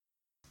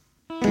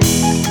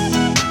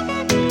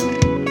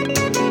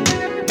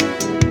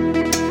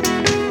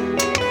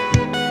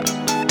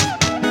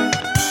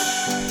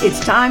It's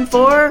time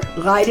for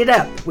Light It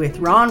Up with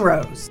Ron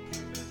Rose.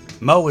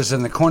 Mo is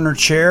in the corner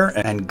chair,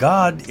 and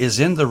God is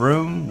in the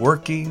room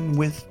working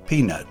with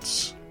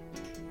peanuts.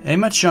 A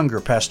much younger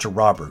Pastor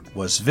Robert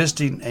was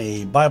visiting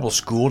a Bible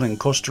school in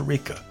Costa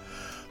Rica.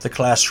 The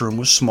classroom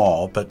was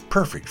small, but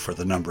perfect for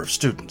the number of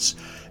students,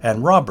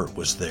 and Robert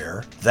was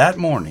there that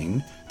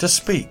morning to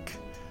speak.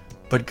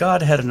 But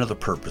God had another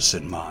purpose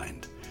in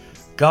mind.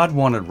 God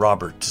wanted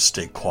Robert to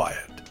stay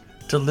quiet,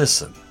 to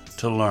listen,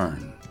 to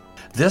learn.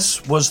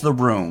 This was the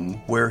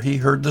room where he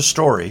heard the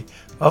story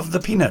of the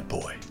Peanut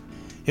Boy.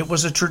 It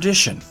was a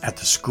tradition at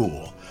the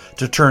school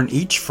to turn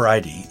each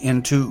Friday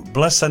into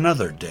Bless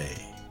Another Day.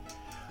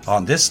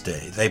 On this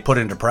day, they put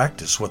into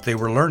practice what they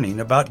were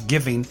learning about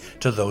giving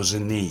to those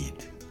in need.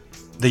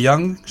 The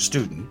young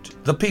student,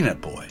 the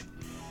Peanut Boy,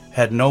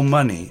 had no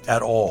money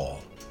at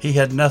all. He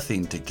had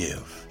nothing to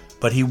give,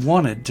 but he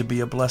wanted to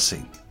be a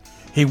blessing.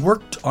 He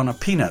worked on a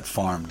peanut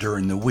farm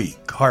during the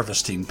week,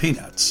 harvesting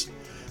peanuts.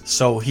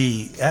 So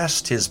he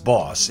asked his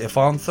boss if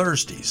on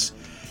Thursdays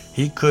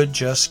he could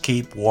just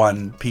keep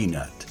one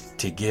peanut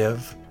to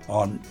give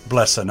on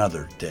Bless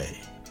Another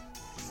Day.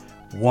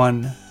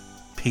 One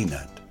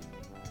peanut.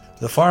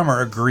 The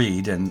farmer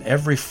agreed, and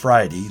every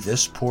Friday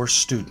this poor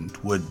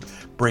student would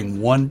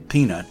bring one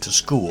peanut to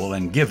school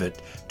and give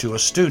it to a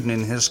student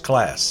in his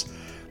class,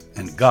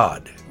 and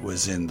God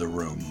was in the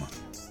room.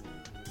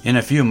 In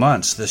a few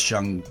months, this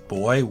young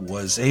boy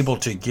was able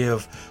to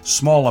give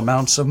small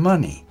amounts of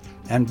money,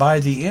 and by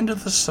the end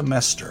of the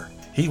semester,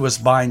 he was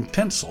buying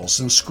pencils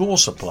and school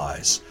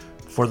supplies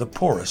for the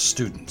poorest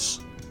students.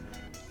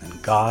 And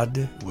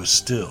God was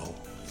still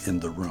in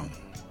the room.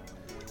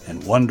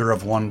 And wonder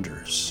of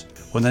wonders,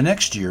 when the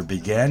next year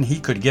began,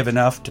 he could give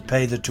enough to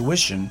pay the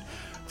tuition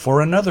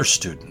for another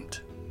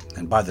student.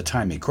 And by the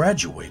time he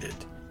graduated,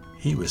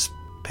 he was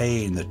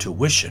paying the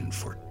tuition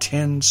for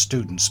 10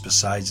 students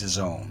besides his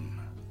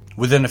own.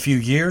 Within a few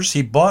years,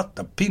 he bought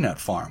the peanut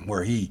farm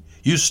where he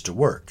used to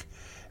work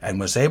and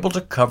was able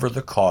to cover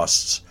the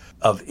costs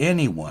of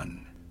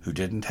anyone who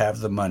didn't have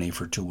the money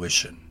for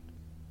tuition.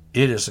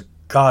 It is a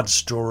God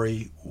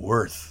story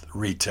worth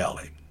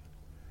retelling.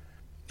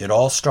 It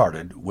all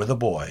started with a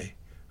boy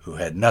who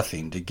had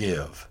nothing to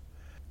give.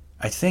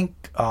 I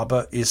think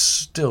Abba is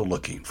still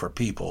looking for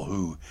people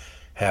who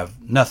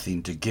have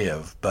nothing to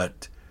give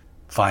but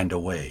find a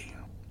way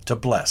to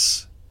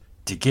bless,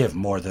 to give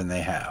more than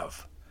they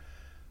have.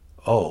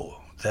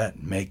 Oh,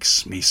 that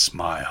makes me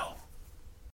smile.